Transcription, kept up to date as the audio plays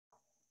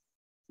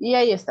Y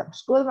ahí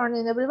estamos. Good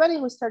morning, everybody.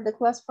 We start the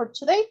class for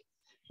today.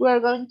 We are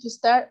going to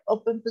start,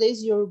 open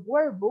please your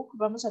workbook.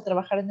 Vamos a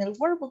trabajar en el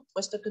workbook,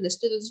 puesto que el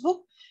student's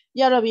book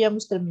ya lo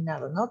habíamos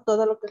terminado, ¿no?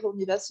 Todo lo que es la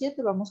unidad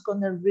 7, vamos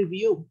con el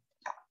review,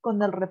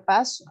 con el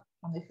repaso,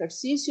 con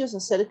ejercicios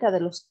acerca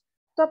de los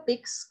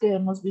topics que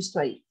hemos visto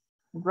ahí,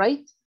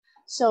 right?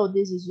 So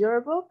this is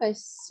your book, I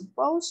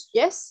suppose,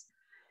 yes.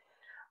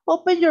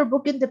 Open your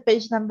book in the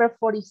page number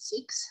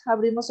 46.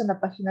 Abrimos en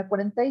la página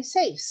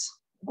 46.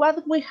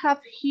 What we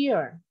have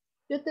here.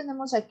 ¿Qué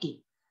tenemos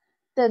aquí?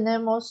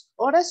 Tenemos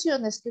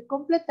oraciones que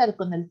completar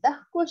con el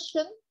tag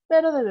question,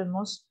 pero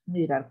debemos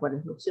mirar cuál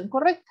es la opción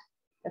correcta.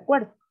 ¿De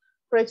acuerdo?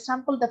 For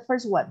example, the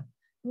first one.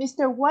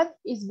 Mr. Wang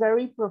is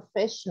very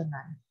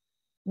professional.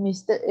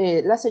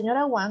 La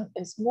señora Wang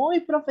es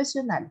muy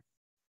profesional.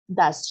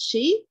 Does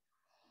she?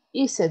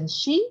 Isn't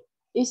she?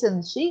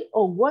 Isn't she?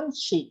 O won't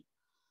she?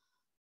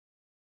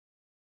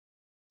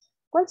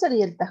 ¿Cuál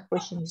sería el tag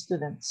question,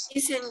 students?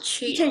 Isn't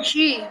she? Isn't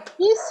she?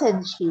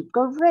 Isn't she?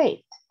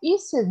 Correct.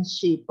 Isn't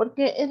she?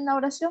 Porque en la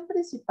oración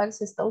principal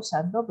se está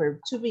usando verb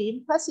to be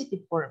in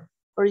positive form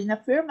or in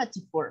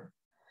affirmative form.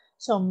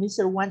 So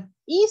Mr. Wang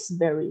is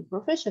very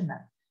professional.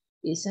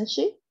 Isn't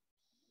she?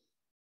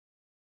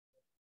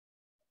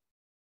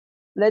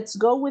 Let's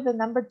go with the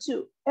number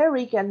 2.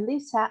 Eric and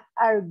Lisa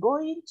are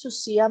going to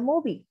see a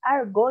movie.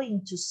 Are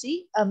going to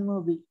see a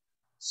movie.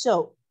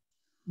 So,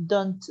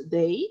 don't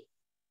they?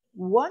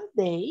 Won't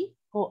they?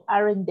 Or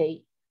aren't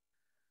they?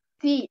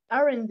 Sí,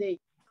 aren't they?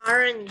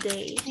 Aren't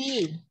they?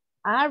 Sí,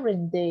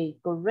 aren't they?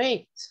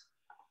 Correct.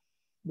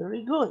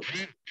 Very good.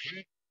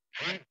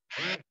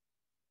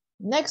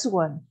 Next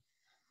one.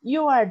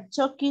 You are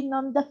talking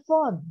on the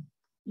phone.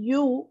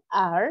 You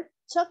are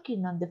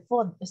talking on the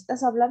phone.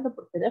 Estás hablando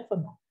por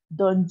teléfono.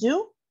 Don't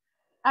you?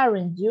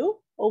 Aren't you?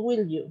 Or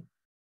will you?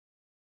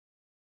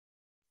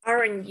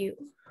 Aren't you?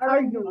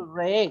 Are you?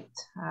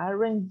 Correct.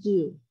 Aren't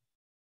you?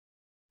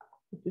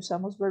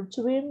 Usamos verb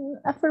to be in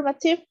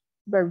affirmative,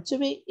 verb to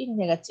be in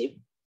negative.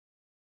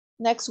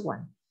 Next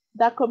one.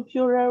 The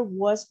computer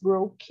was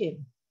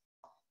broken.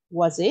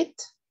 Was it?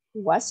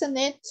 Wasn't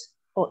it?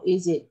 Or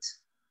is it?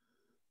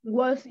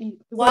 Was it?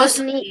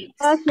 Wasn't it?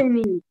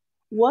 Wasn't it?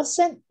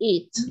 Wasn't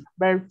it?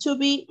 Verb to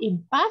be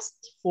in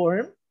past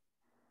form.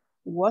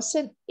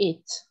 Wasn't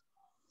it?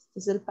 Este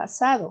es el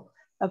pasado.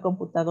 La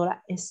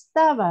computadora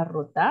estaba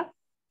rota.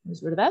 ¿No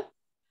es verdad?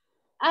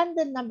 And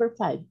then number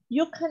 5.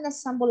 You can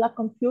assemble a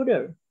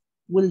computer.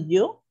 Will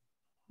you?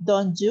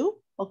 Don't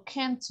you? Or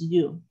can't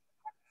you?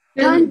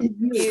 Can't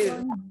You.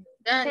 you?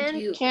 Can't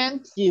you?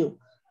 Can't you.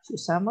 Si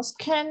usamos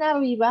can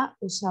arriba,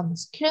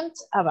 usamos can't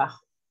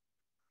abajo.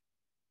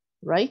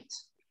 Right?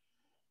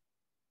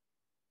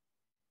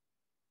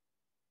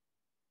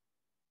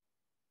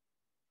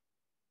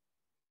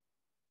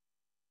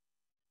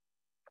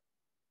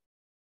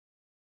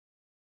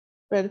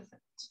 Perfect.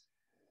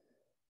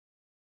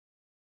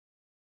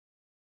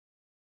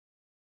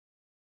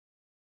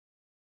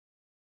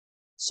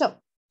 So,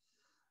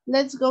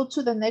 let's go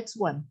to the next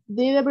one.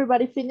 Did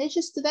everybody finish,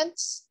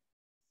 students?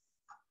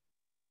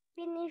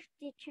 Finish,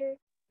 teacher.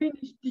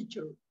 Finish,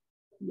 teacher.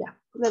 Yeah,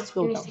 let's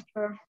go Finish, down.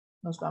 teacher.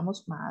 Nos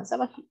vamos más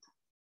abajito.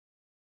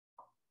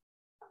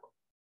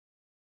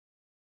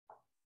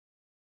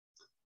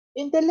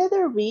 In the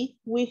letter B,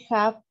 we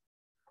have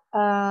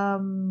a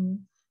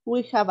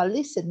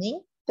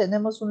listening.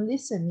 Tenemos un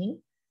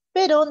listening,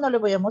 pero no le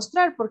voy a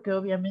mostrar porque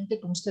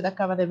obviamente, como usted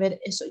acaba de ver,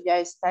 eso ya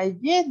está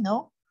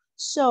lleno.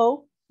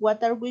 So,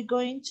 what are we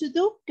going to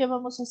do? ¿Qué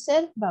vamos a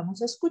hacer?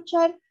 Vamos a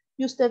escuchar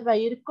y usted va a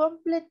ir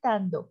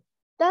completando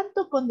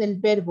tanto con el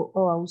verbo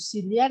o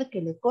auxiliar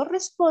que le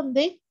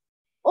corresponde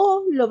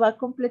o lo va a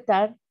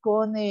completar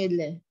con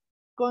el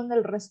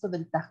resto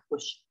del tag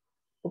push.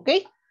 ¿Ok?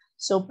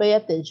 So pay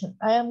attention.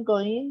 I am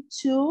going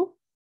to,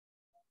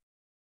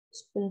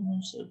 espérenme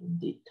un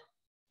segundito,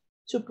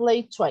 to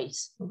play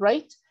twice,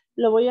 right?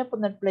 Lo voy a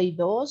poner play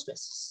 2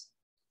 veces.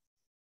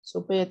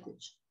 So pay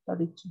attention.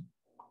 Ahorita.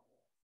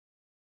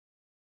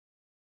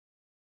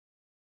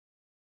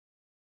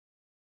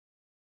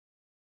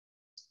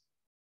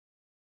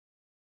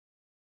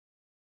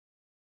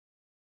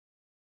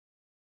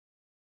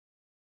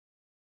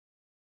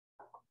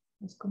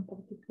 Es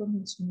compartir con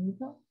el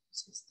sonido.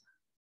 Pues está.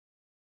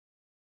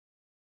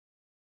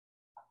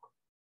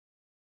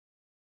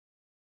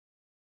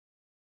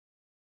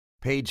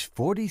 Page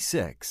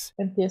 46.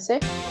 Empiece.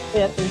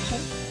 Pay attention.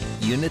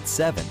 Unit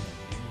 7.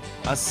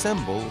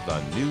 Assemble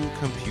the new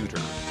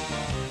computer.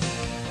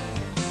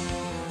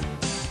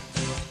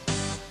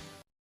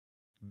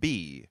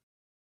 B.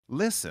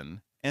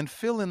 Listen and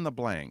fill in the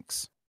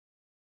blanks.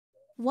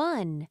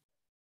 1.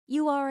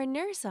 You are a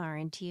nurse,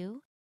 aren't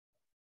you?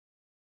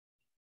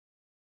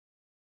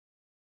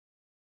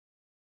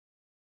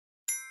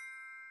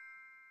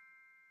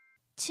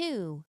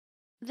 2.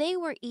 They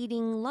were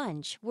eating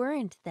lunch,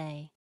 weren't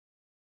they?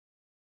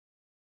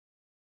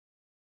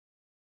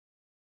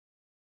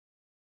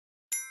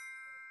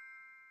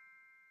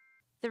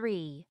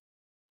 3.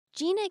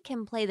 Gina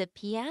can play the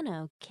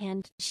piano,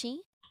 can't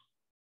she?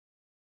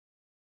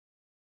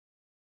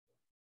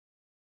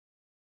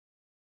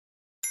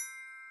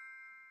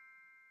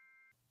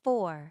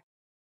 4.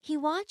 He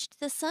watched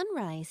the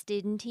sunrise,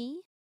 didn't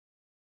he?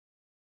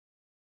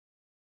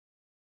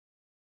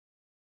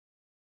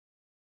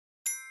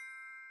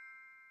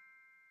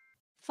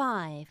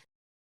 5.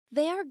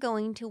 They are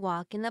going to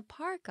walk in the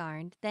park,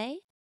 aren't they?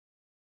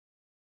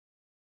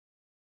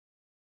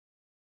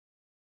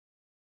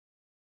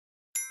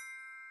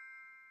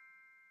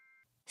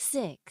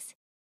 6.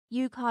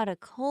 You caught a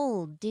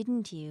cold,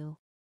 didn't you?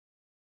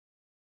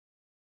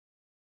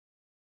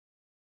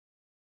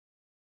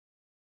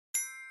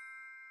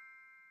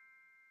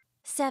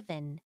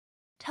 7.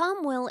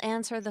 Tom will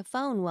answer the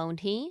phone, won't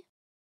he?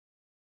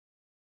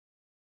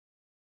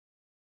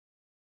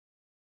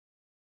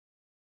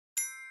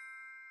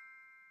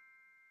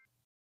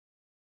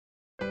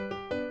 8.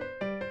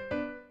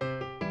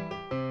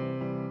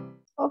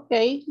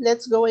 Ok,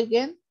 let's go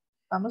again.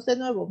 Vamos de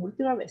nuevo,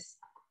 última vez.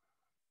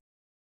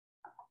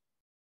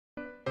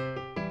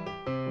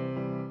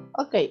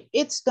 Ok,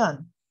 it's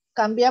done.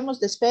 Cambiamos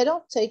de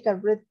esfero. Take a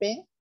red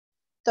pen.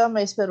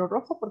 Toma esfero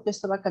rojo porque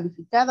esto va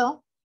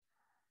calificado.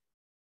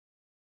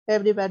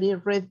 Everybody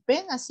red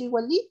pen, así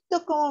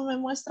igualito como me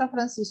muestra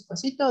Francisco,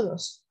 así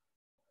todos.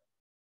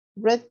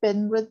 Red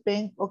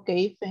pen,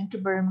 ok, thank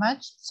you very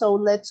much. So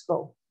let's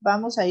go.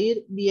 Vamos a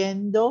ir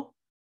viendo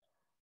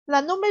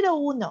la número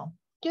 1.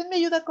 ¿Quién me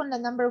ayuda con la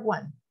number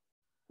 1?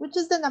 Which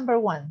is the number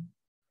 1?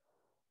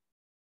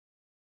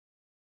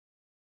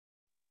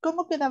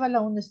 ¿Cómo quedaba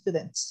la 1,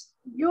 students?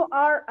 You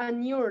are a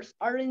nurse,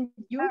 aren't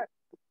you?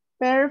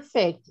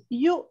 Perfect.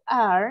 You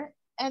are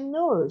a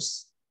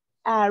nurse,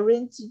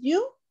 aren't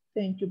you?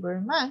 Thank you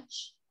very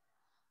much.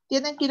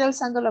 Tienen que ir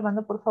alzando la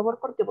mano, por favor,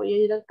 porque voy a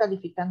ir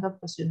calificando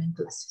actuación en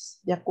clases.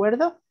 ¿De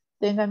acuerdo?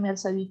 Ténganme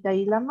alzadita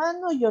ahí la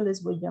mano y yo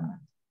les voy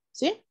llamando.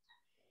 ¿Sí?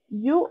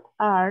 You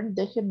are,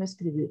 déjenme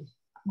escribir.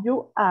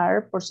 You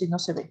are, por si no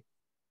se ve.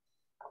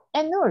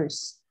 A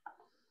nurse.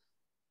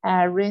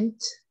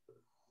 Aren't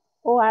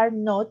o are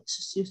not,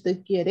 si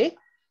usted quiere.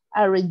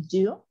 Aren't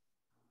you?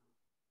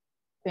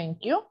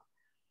 Thank you.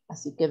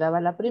 Así quedaba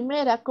la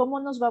primera. ¿Cómo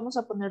nos vamos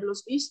a poner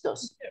los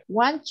vistos?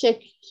 One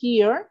check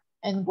here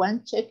and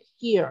one check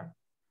here.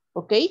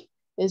 ¿Ok?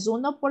 Es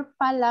uno por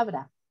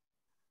palabra.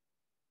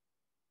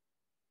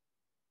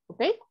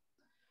 ¿Ok?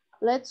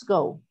 Let's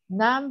go.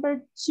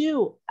 Number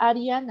 2.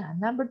 Ariana,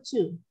 number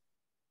 2.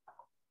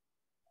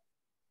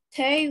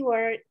 They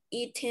were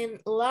eating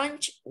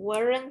lunch,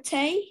 weren't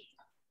they?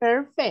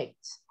 Perfect.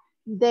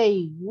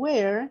 They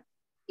were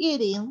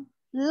eating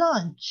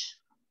lunch.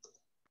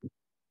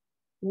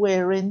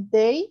 Weren't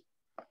they?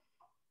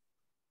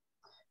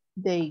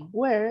 They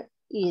were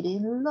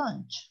eating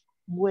lunch.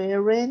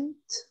 Weren't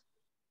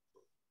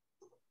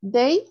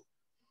they?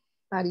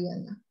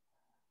 Ariana.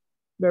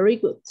 Very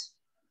good.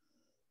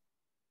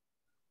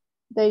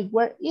 They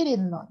were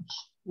eating lunch.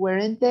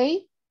 Weren't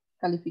they?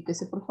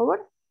 Califíquese, por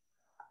favor.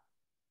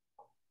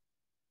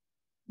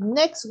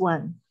 Next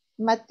one.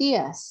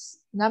 Matías,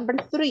 number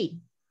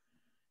 3.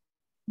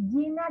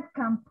 Gina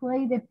can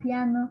play the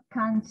piano,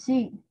 can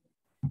she?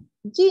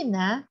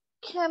 Gina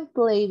can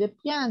play the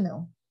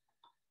piano.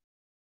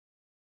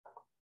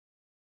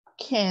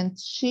 Can't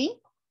she?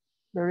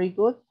 Very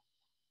good.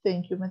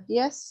 Thank you,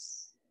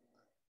 Matías.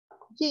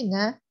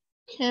 Gina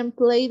can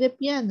play the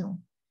piano.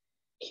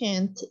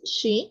 Can't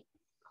she?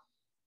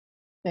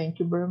 Thank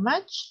you very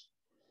much.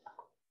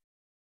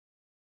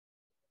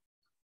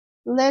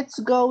 Let's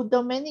go,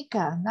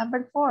 Domenica,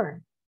 number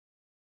 4.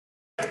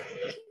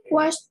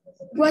 Watched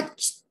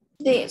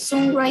the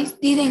sunrise,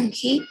 didn't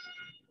he?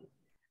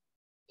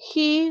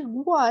 He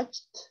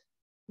watched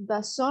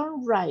the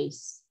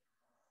sunrise.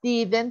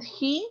 Didn't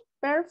he?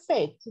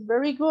 Perfect.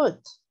 Very good.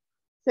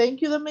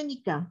 Thank you,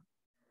 Domenica.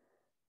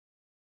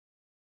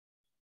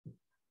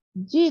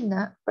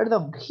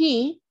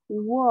 He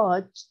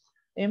watched,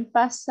 en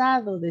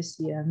pasado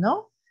decía,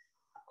 ¿no?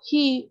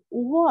 He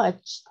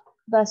watched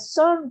the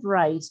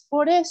sunrise.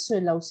 Por eso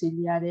el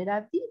auxiliar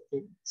era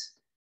didn't.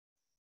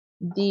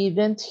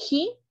 Didn't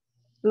he?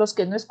 Los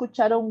que no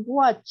escucharon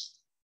watch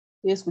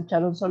y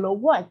escucharon solo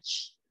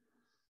watch.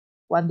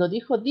 Cuando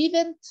dijo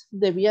didn't,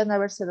 debían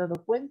haberse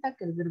dado cuenta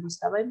que el verbo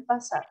estaba en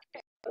pasado.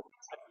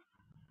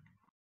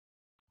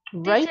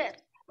 Right? Teacher,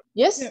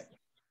 Yes?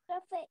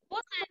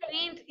 puse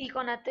didn't y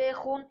con la T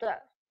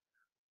junta.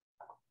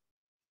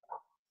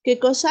 ¿Qué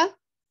cosa?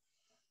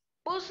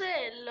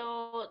 Puse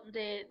lo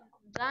de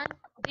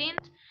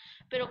didn't,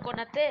 pero con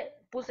la T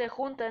puse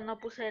junta, no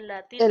puse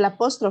la tilde. El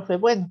apóstrofe.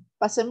 Bueno,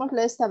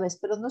 pasémosle esta vez,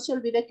 pero no se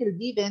olvide que el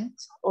didn't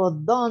o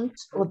don't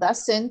o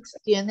doesn't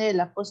tiene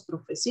el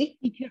apóstrofe, ¿sí?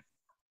 Teacher,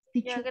 Ya,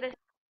 teacher, gracias.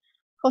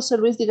 José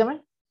Luis,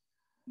 dígame.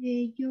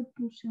 yo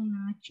puse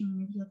una H en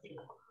medio de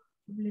la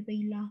W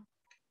y la A.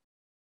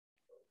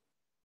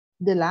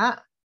 De la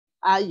A.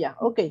 Ah, ya,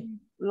 ok.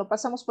 Lo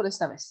pasamos por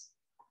esta vez.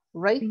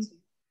 Right?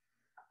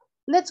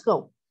 Let's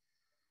go.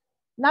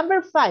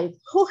 Number 5.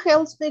 Who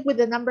helps me with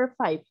the number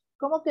 5?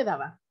 ¿Cómo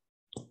quedaba?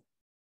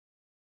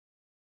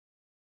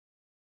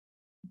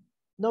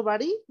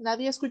 Nobody?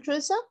 ¿Nadie escuchó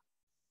esa?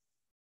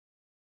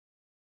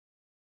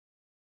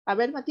 A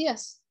ver,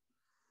 Matías.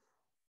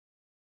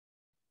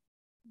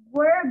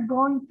 We're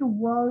going to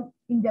walk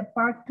in the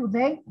park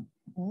today.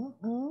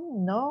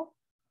 No,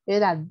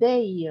 era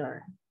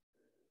their.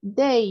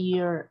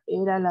 Their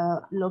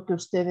era lo que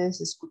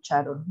ustedes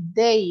escucharon.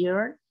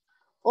 Their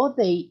o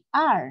they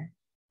are,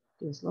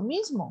 que es lo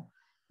mismo.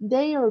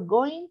 They are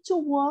going to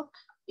walk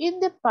in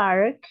the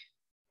park,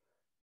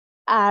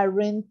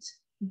 aren't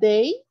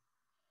they?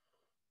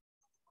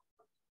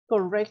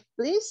 Correct,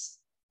 please.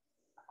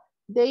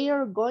 They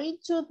are going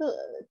to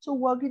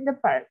walk in the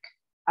park,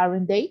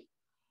 aren't they?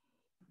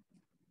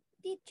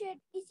 Teacher,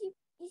 ¿y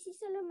si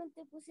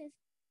solamente puse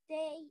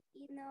stay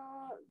y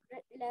no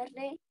la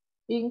re?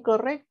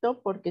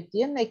 Incorrecto, porque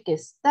tiene que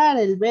estar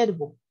el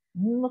verbo.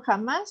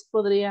 Jamás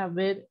podría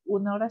haber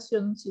una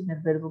oración sin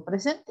el verbo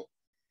presente.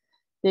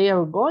 They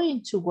are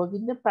going to walk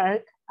in the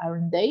park,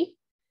 aren't they?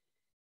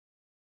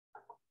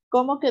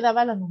 ¿Cómo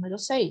quedaba la número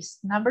 6?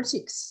 Number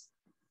 6.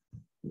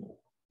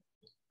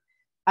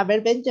 A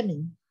ver,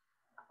 Benjamin.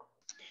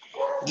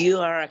 You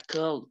are a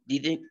cold,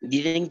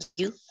 didn't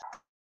you?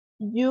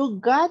 You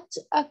got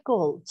a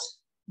cold,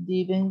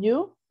 didn't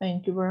you?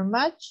 Thank you very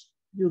much.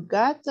 You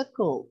got a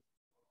cold.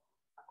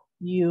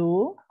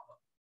 You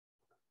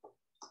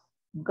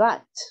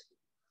got,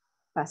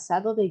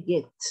 pasado de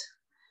get.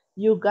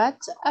 You got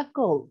a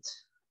cold,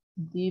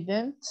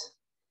 didn't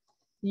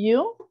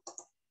you?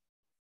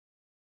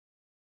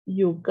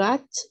 You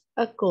got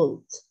a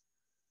cold,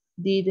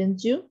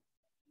 didn't you?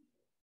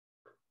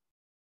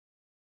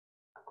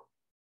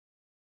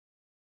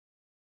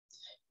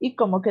 ¿Y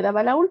cómo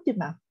quedaba la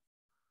última?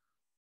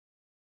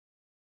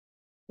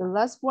 The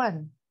last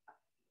one.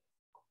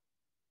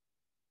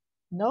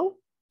 No?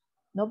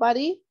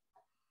 Nobody?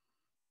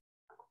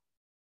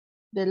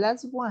 The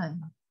last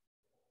one.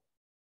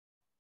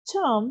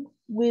 Tom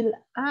will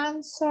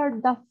answer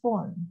the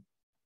phone.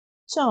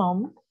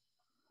 Tom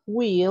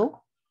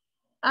will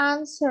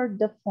answer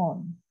the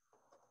phone.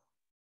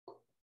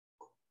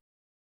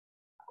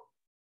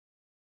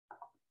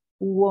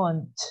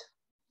 Won't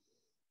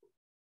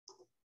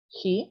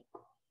he?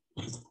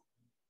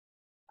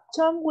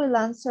 Tom will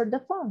answer the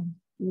phone.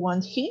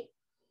 Won't he?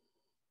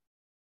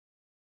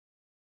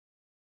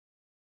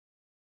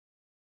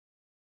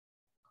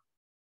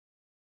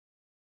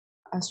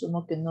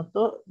 Asumo que no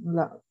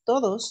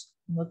todos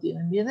no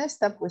tienen bien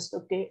esta,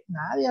 puesto que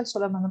nadie alzó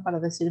la mano para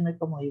decirme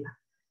cómo iba.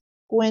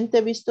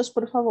 Cuente vistos,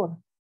 por favor.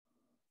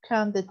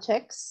 Count the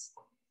checks.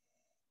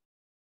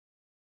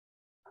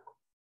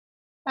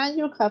 And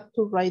you have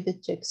to write the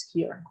checks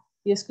here.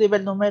 Y escribe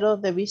el número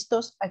de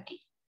vistos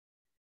aquí.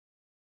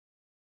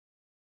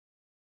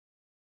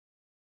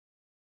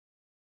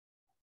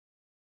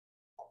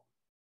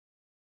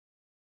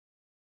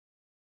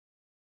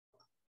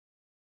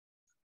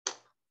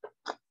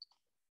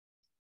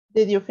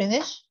 Did you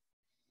finish?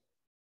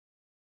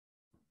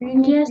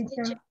 Yes,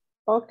 teacher.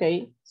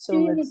 Okay, so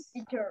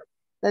Teacher.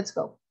 let's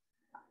go.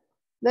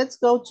 Let's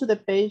go to the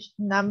page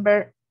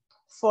number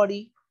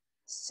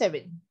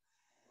 47.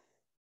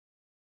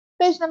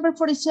 Page number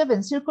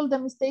 47, circle the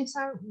mistakes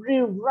and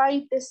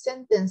rewrite the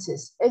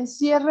sentences.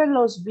 Encierre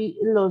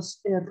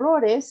los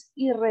errores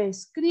y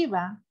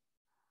reescriba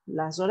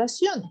las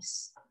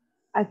oraciones.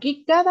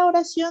 Aquí cada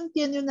oración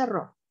tiene un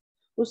error.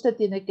 Usted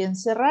tiene que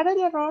encerrar el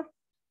error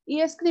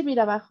y escribir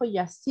abajo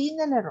ya sin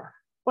el error.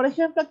 Por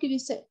ejemplo, aquí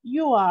dice,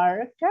 you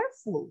are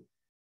careful.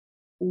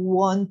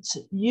 Won't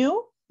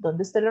you?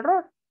 ¿Dónde está el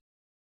error?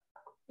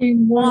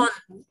 Won't.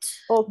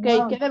 Ok,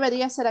 ¿qué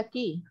debería ser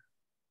aquí?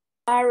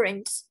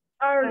 Aren't.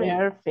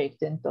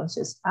 Perfecto,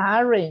 entonces,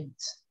 aren't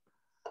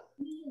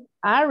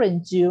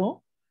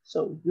you?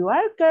 So, you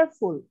are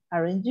careful,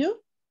 aren't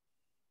you?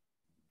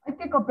 Hay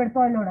que copiar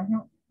todas las horas,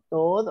 ¿no?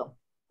 Todo.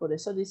 Por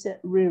eso dice,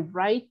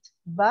 rewrite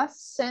the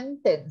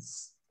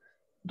sentence.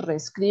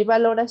 Reescriba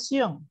la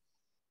oración.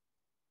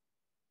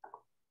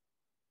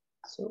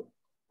 So,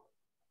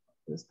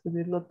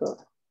 escribirlo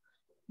todo.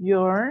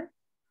 You're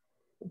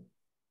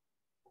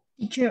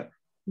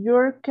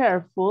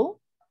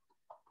careful.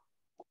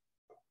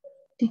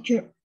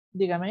 Teacher.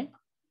 Dígame.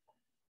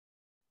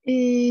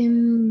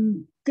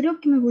 Creo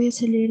que me voy a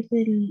salir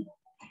de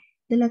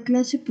la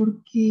clase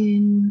porque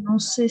no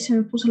sé, se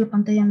me puso la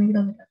pantalla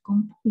negra de la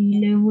compu y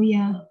le voy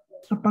a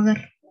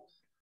apagar.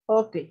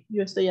 Ok,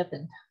 yo estoy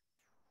atenta.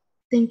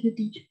 Thank you,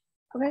 teacher.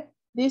 Ok,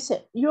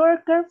 dice, you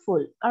are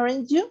careful,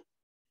 aren't you?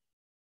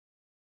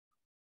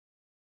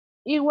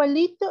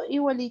 Igualito,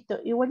 igualito,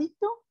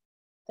 igualito.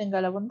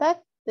 Tenga la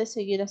bondad de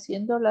seguir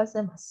haciendo las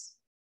demás.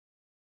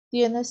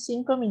 Tienes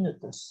 5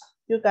 minutos.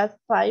 You got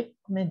 5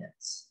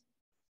 minutes.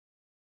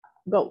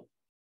 Go.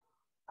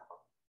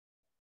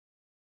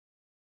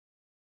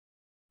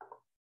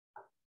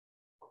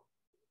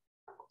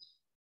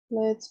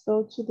 Let's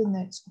go to the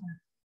next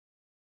one.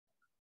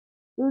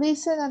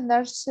 Listen and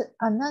answer,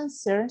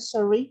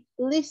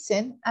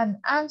 listen and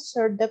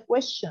answer the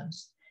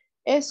questions.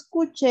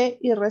 Escuche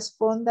y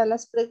responda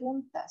las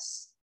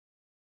preguntas.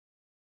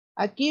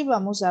 Aquí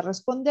vamos a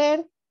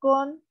responder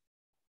con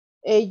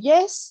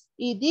yes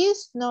y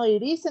this, no y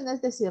listen,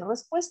 es decir,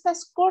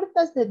 respuestas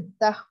cortas de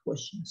the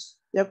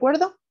questions. ¿De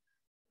acuerdo?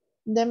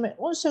 Deme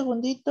un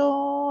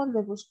segundito,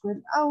 le busco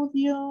el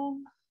audio.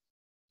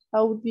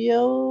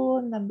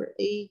 Audio number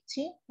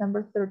 18,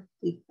 number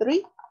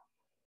 33.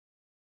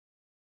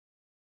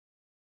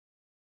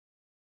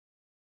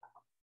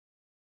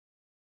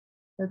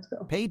 Let's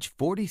go. Page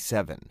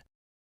 47.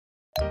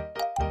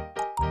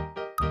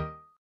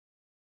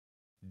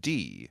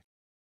 D.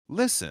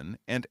 Listen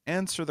and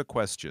answer the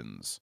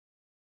questions.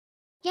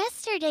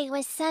 Yesterday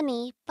was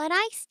sunny, but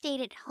I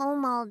stayed at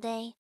home all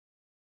day.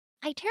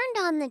 I turned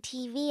on the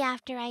TV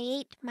after I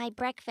ate my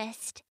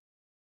breakfast.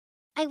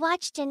 I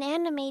watched an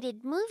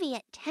animated movie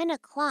at 10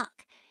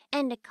 o'clock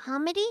and a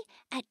comedy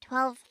at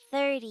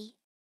 12:30.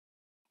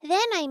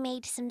 Then I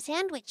made some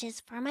sandwiches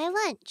for my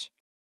lunch.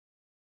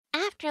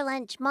 After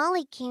lunch,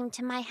 Molly came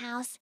to my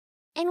house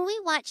and we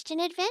watched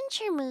an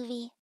adventure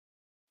movie.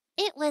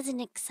 It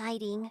wasn't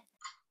exciting.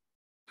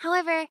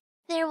 However,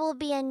 there will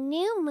be a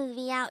new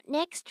movie out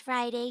next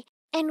Friday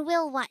and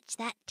we'll watch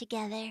that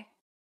together.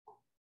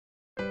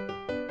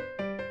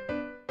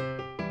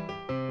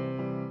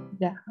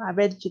 Ya, a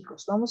ver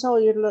chicos, vamos a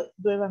oírlo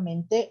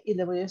nuevamente y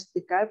le voy a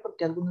explicar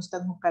porque algunos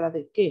están con cara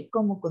de ¿qué?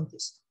 ¿Cómo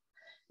contesto?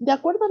 De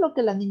acuerdo a lo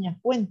que la niña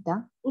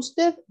cuenta,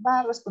 usted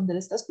va a responder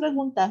estas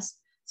preguntas.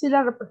 Si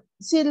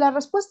la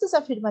respuesta es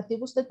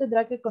afirmativa, usted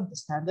tendrá que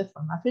contestar de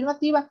forma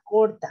afirmativa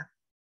corta.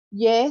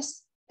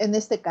 Yes, en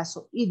este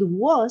caso, it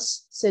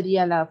was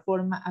sería la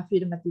forma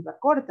afirmativa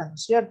corta, ¿no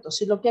es cierto?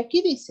 Si lo que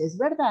aquí dice es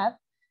verdad,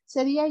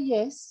 sería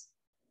yes,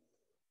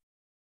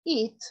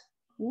 it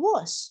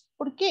was.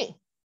 ¿Por qué?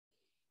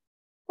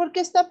 Porque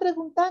está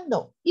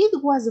preguntando, it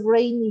was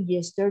rainy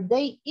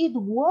yesterday. It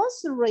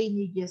was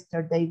rainy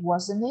yesterday,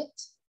 wasn't it?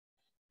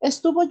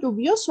 Estuvo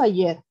lluvioso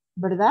ayer,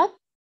 ¿verdad?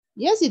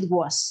 Yes, it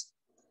was.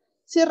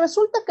 Si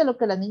resulta que lo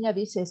que la niña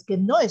dice es que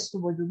no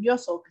estuvo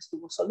lluvioso o que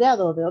estuvo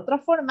soleado o de otra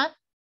forma,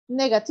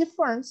 negative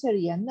form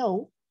sería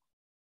no,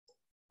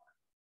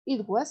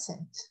 it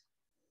wasn't.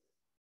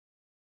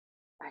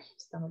 Ay,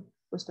 está mal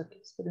puesto aquí,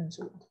 esperen un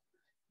segundo.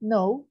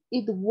 No,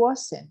 it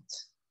wasn't.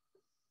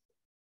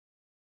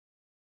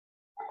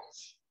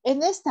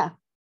 En esta,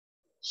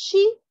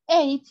 she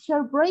ate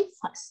her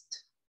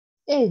breakfast.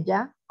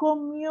 Ella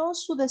comió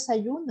su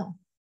desayuno.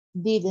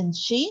 Didn't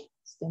she?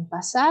 Está en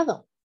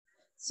pasado.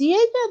 Si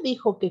ella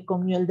dijo que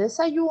comió el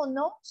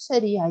desayuno,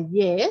 sería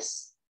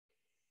yes,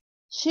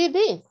 she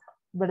did,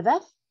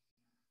 ¿verdad?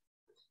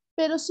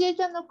 Pero si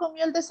ella no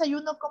comió el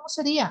desayuno, ¿cómo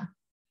sería?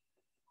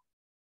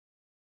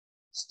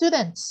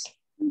 Students.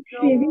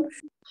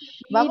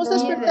 Vamos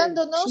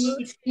despertándonos.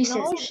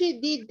 No, she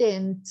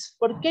didn't.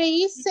 ¿Por qué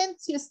isn't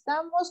si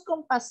estamos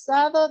con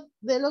pasado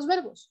de los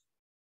verbos?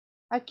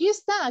 Aquí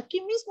está,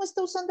 aquí mismo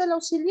está usando el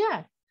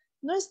auxiliar.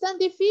 No es tan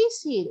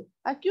difícil.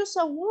 Aquí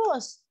usa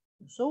was,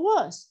 uso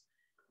was.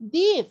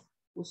 Did,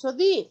 uso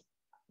did.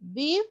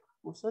 Did,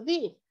 uso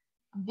did.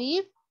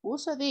 Did,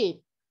 uso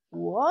did.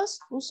 Was,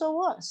 uso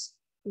was.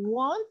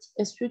 Want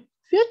es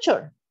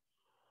future.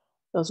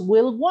 Los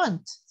will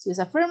want. Si es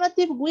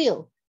affirmative,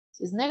 will.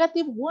 Si es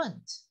negative,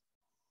 want.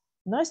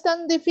 No es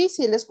tan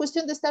difícil, es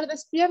cuestión de estar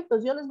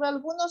despiertos. Yo les veo a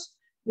algunos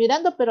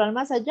mirando, pero al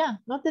más allá,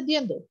 no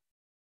atendiendo.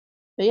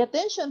 Pay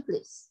attention,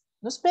 please.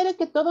 No espere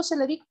que todo se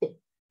le dicte.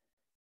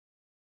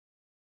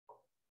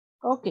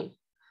 Ok.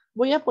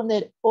 Voy a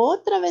poner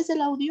otra vez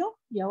el audio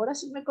y ahora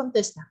sí me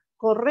contesta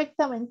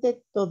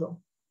correctamente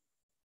todo.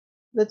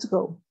 Let's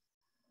go.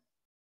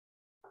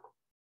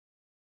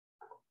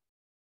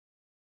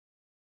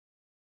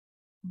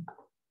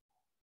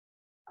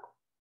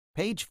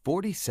 Page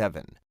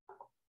 47.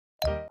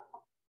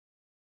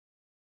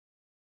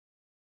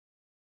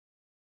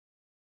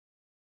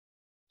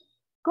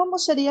 ¿Cómo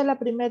sería la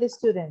primera,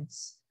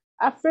 students?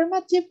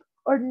 Affirmative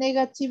or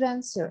negative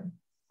answer?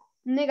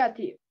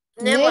 Negative.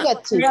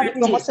 Negative.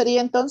 ¿Cómo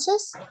sería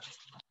entonces?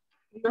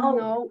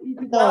 No.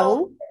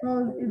 No.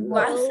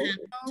 Wasn't.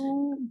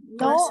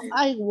 No,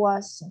 I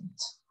wasn't.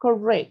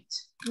 Correct.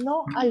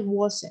 No, I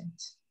wasn't.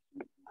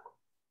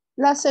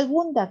 La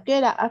segunda, ¿qué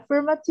era?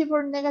 Affirmative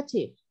or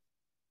negative?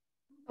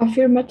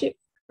 Affirmative.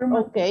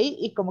 Ok,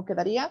 ¿y cómo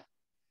quedaría?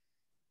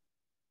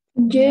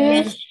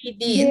 Yes, She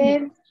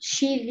did.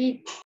 she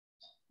did.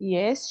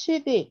 Yes, she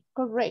did.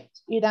 Correct.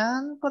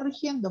 Irán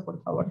corrigiendo,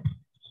 por favor.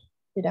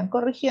 Irán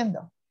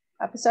corrigiendo.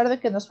 A pesar de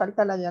que nos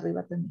falta la de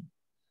arriba también.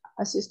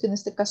 Así es que en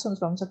este caso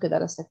nos vamos a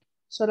quedar hasta aquí.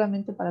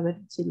 Solamente para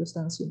ver si lo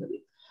están haciendo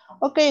bien.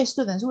 Ok,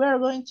 students, we are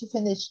going to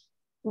finish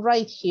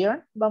right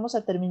here. Vamos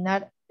a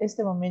terminar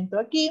este momento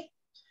aquí.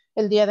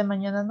 El día de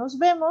mañana nos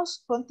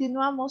vemos.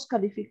 Continuamos,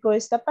 califico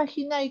esta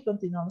página y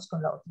continuamos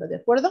con la otra, ¿de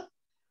acuerdo?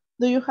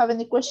 Do you have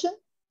any question?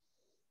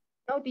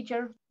 No,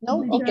 teacher.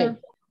 No? No, teacher.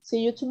 Okay.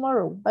 See you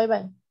tomorrow. Bye,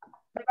 bye.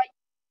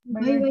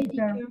 Bye, bye,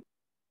 teacher.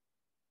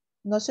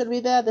 No se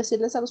olvide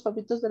decirles a los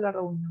papitos de la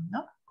reunión,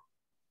 ¿no?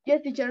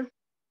 Yes, teacher.